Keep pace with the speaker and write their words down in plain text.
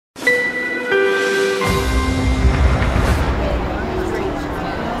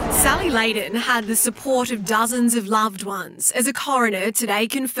Layden had the support of dozens of loved ones as a coroner today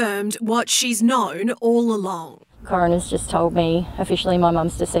confirmed what she's known all along. Coroner's just told me officially my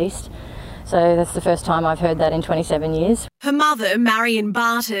mum's deceased. So that's the first time I've heard that in 27 years. Her mother, Marion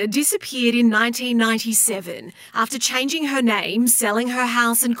Barter, disappeared in 1997 after changing her name, selling her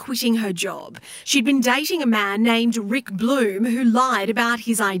house and quitting her job. She'd been dating a man named Rick Bloom who lied about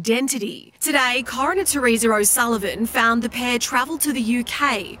his identity. Today, Coroner Teresa O'Sullivan found the pair travelled to the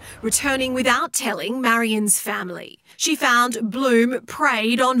UK, returning without telling Marion's family. She found Bloom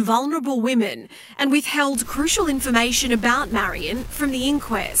preyed on vulnerable women and withheld crucial information about Marion from the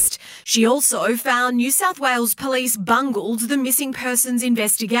inquest. She also found New South Wales Police bungled the missing persons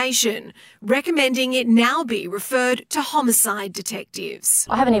investigation, recommending it now be referred to homicide detectives.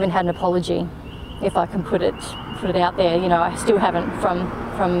 I haven't even had an apology, if I can put it out there. You know, I still haven't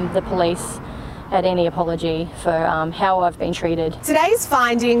from the police had any apology for how I've been treated. Today's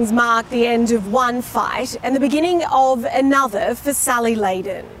findings mark the end of one fight and the beginning of another for Sally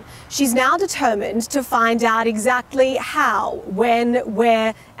Layden. She's now determined to find out exactly how, when,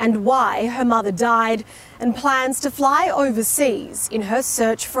 where and why her mother died and plans to fly overseas in her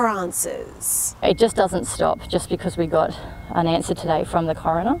search for answers. It just doesn't stop just because we got an answer today from the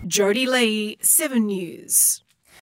coroner. Jodie Lee, 7 News.